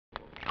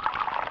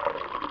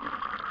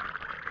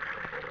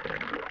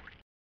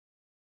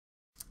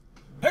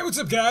Hey, what's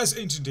up, guys?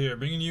 Ancient here,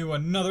 bringing you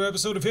another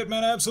episode of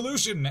Hitman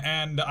Absolution,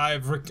 and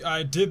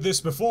I did this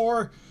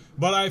before,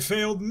 but I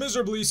failed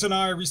miserably, so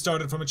now I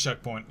restarted from a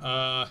checkpoint.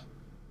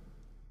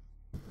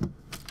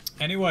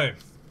 Anyway.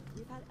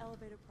 We've had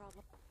elevator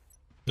problems.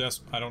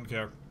 Yes, I don't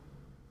care.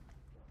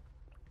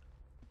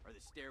 Are the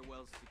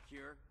stairwells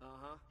secure?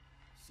 Uh-huh.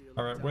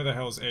 Alright, where the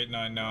hell is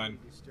 899?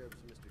 Disturbs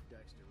Mr.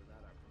 Dexter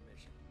without our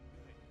permission.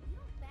 You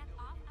don't back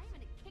off, I'm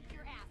gonna kick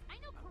your ass. I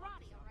know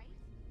karate, alright?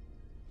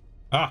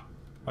 Ah!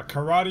 A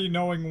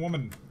karate-knowing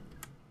woman,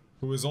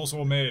 who is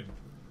also a maid.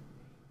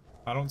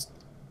 I don't...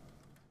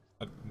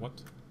 what?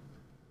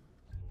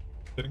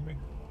 Kidding me?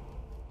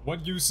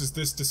 What use is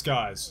this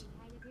disguise?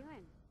 How you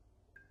doing?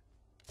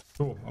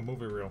 Cool, a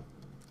movie reel.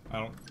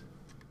 I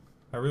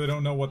really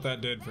don't know what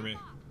that did for me.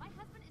 Back off. My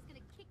husband is gonna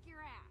kick your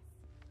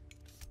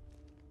ass.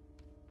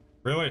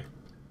 Really?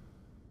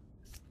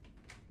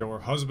 Your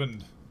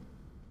husband.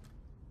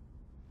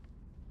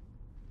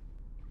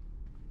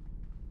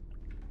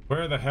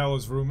 Where the hell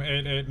is room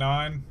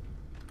 889?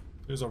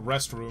 There's a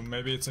restroom.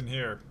 Maybe it's in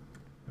here.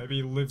 Maybe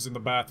he lives in the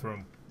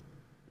bathroom.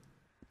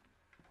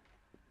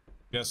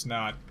 Guess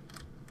not.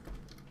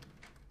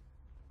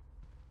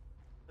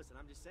 Listen,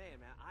 I'm just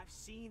saying, man. I've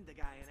seen the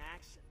guy in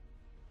action.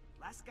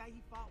 Last guy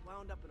he fought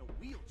wound up in a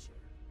wheelchair.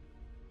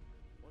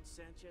 Once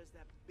Sanchez,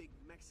 that big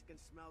Mexican,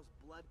 smells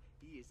blood,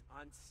 he is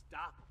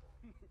unstoppable.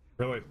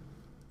 Really?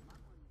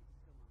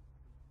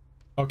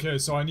 Okay,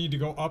 so I need to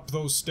go up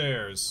those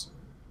stairs.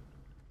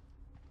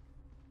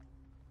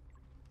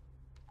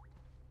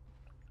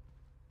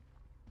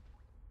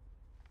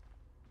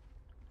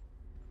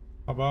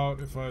 How about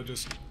if I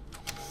just...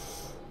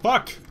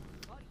 Fuck!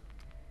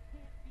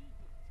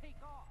 Take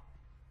off.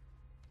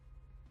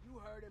 You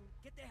heard him.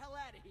 Get the hell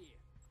out of here.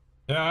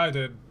 Yeah, I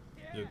did.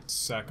 You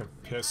sack of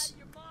piss. Hide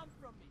your mom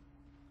from me.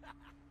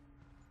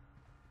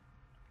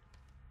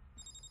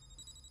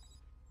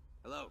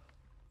 Hello?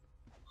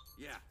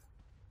 Yeah.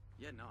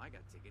 Yeah, no, I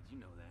got tickets, you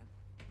know that.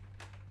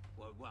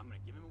 Well, I'm gonna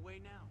give him away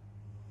now.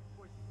 Of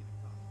course he's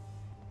gonna come.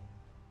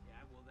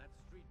 Yeah, well, that's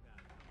street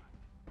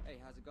value. Hey,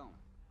 how's it going?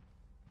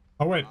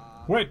 Oh, wait.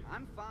 Wait!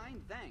 I'm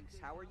fine, thanks.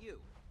 How are you?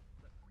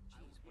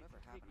 Jeez, whatever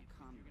happened to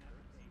common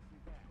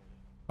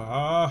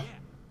Yeah.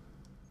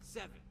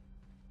 7.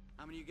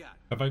 How many you got?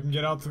 If I can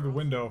get out through the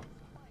window,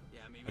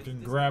 Yeah, I mean, I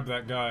can grab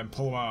that guy and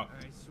pull him out.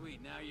 Alright,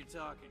 sweet, now you're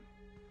talking.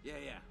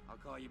 Yeah, I'll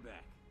call you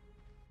back.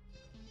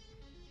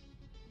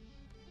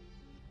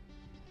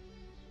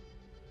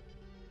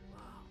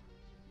 Wow.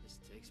 This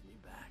takes me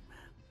back,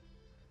 man.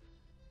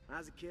 When I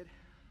was a kid,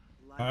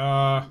 I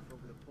Uh,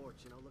 over the porch,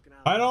 you know, looking out.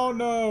 I don't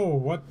know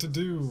what to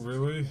do,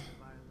 really. Violin.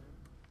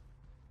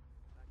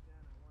 Back then,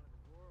 I wanted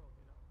the world,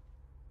 you know.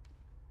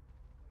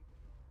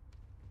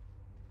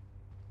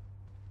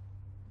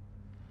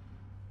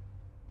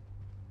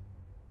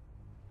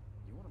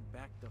 You wanna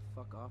back the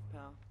fuck off,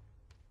 pal?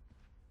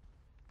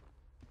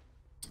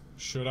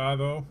 Should I,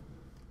 though?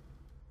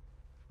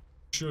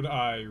 Should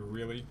I,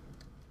 really?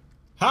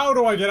 How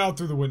do I get out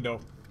through the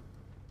window?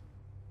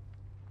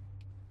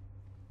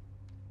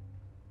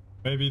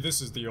 Maybe this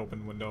is the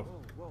open window.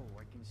 Whoa,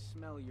 I can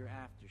smell your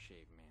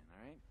aftershave, man,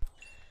 alright?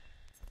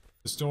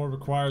 This door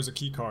requires a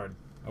key card.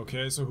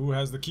 Okay, so who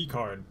has the key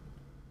card?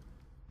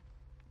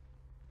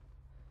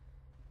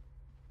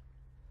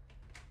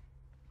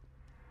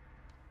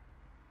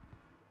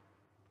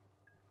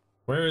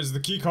 Where is the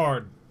key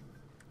card?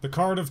 The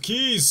card of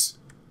keys!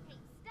 Hey,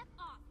 step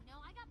off, you know,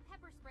 I got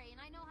pepper spray and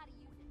I know how to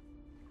use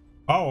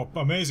it. Oh,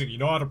 amazing. You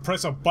know how to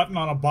press a button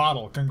on a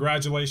bottle.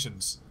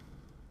 Congratulations.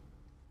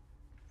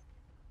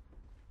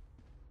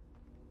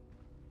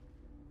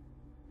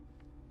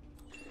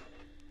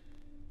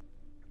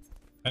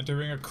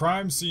 Entering a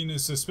crime scene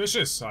is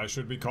suspicious. I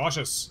should be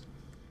cautious.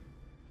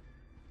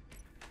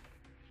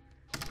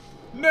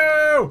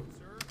 No!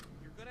 Sir,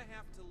 you're gonna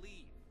have to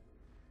leave.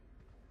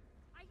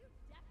 Are you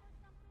deaf or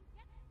something?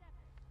 Get seven.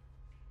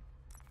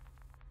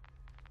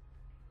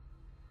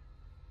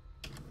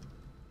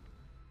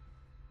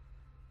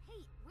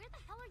 Hey, where the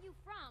hell are you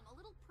from? A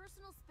little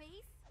personal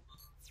space?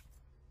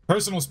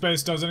 Personal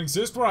space doesn't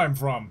exist where I'm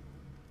from.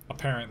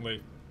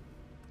 Apparently.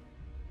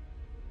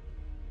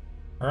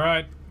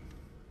 Alright.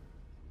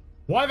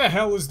 Why the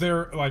hell is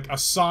there, like, a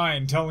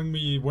sign telling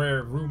me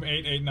where room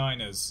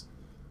 889 is?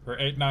 Or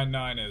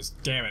 899 is?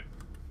 Damn it.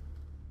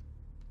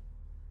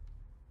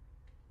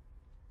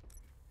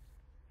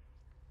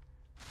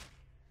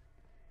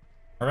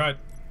 Alright.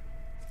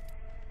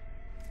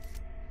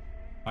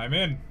 I'm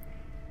in.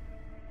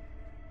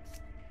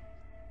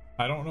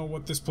 I don't know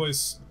what this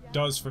place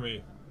does for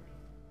me.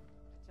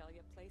 Tell you,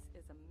 place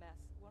is a mess.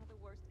 One of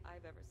the worst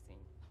I've ever seen.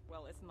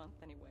 Well, this month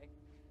anyway.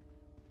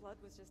 Blood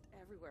was just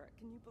everywhere.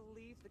 Can you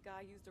believe the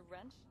guy used a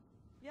wrench?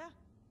 Yeah,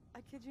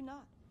 I kid you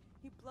not.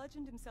 He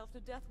bludgeoned himself to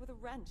death with a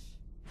wrench.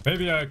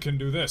 Maybe I can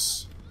do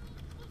this.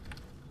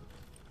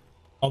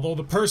 Although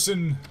the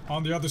person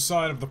on the other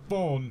side of the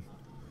phone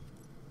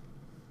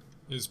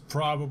is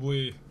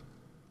probably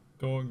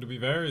going to be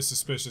very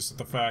suspicious of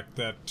the fact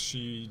that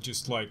she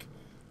just, like,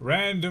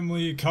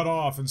 randomly cut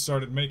off and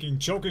started making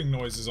choking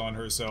noises on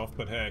herself,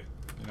 but hey,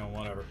 You know,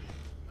 whatever.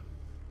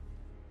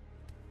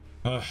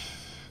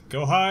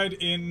 Go hide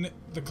in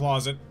the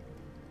closet.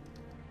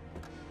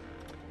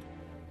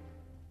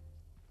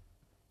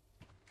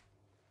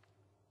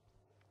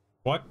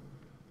 What?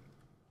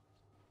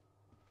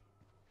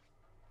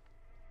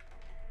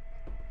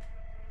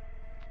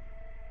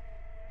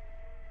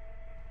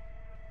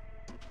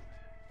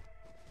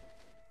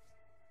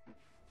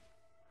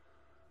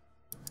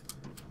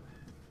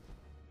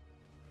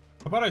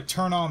 How about I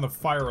turn on the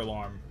fire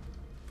alarm?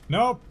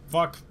 Nope,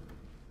 fuck.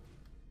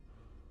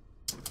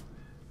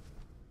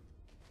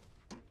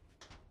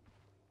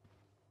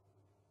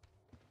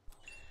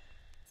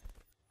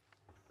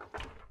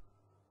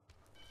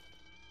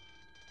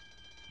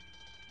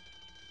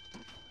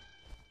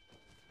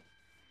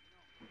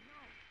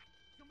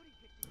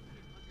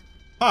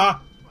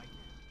 Ha!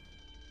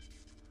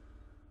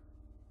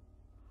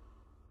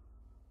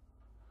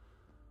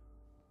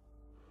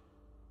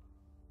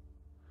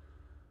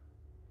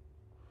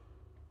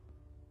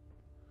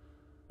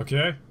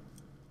 Okay.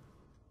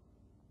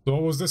 So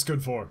what was this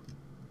good for?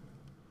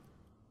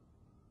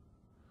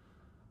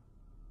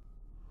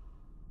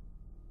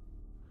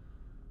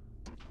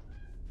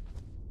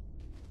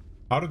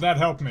 How did that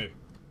help me?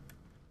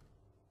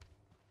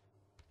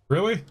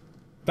 Really?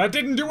 That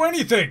didn't do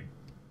anything!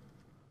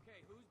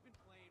 Okay, who's been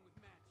playing with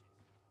matches?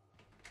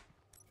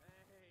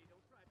 Hey,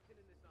 don't try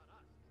pinning this on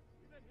us.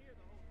 We've been here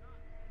the whole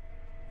time.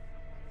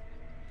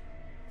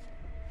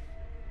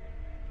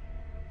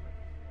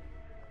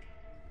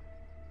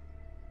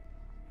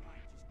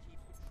 Fine, just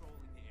keep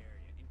patrolling the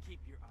area and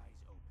keep your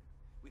eyes open.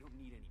 We don't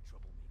need any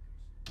troublemakers.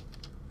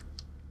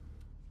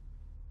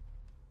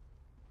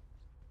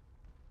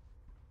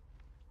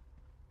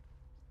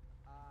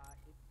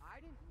 If I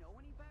didn't know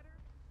any better,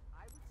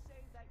 I would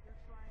say that you're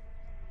trying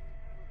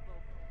to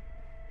provoke.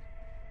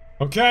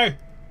 Okay.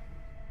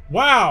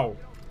 Wow!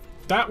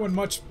 That went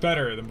much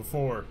better than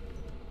before.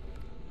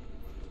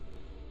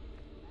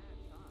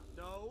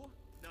 No,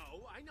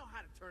 I know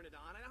how to turn it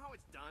on. I know how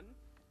it's done.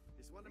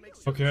 Just want to make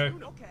sure. Okay.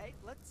 Okay,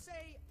 let's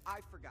say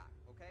I forgot.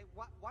 Okay,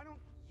 why don't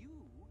you?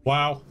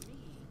 Wow. Me?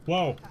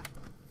 Whoa.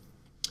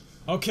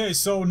 Okay,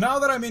 so now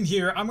that I'm in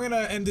here, I'm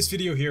gonna end this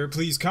video here.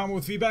 Please comment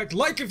with feedback,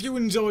 like if you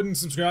enjoyed, and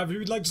subscribe if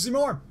you'd like to see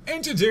more.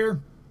 Ancient here,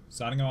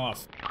 signing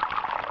off.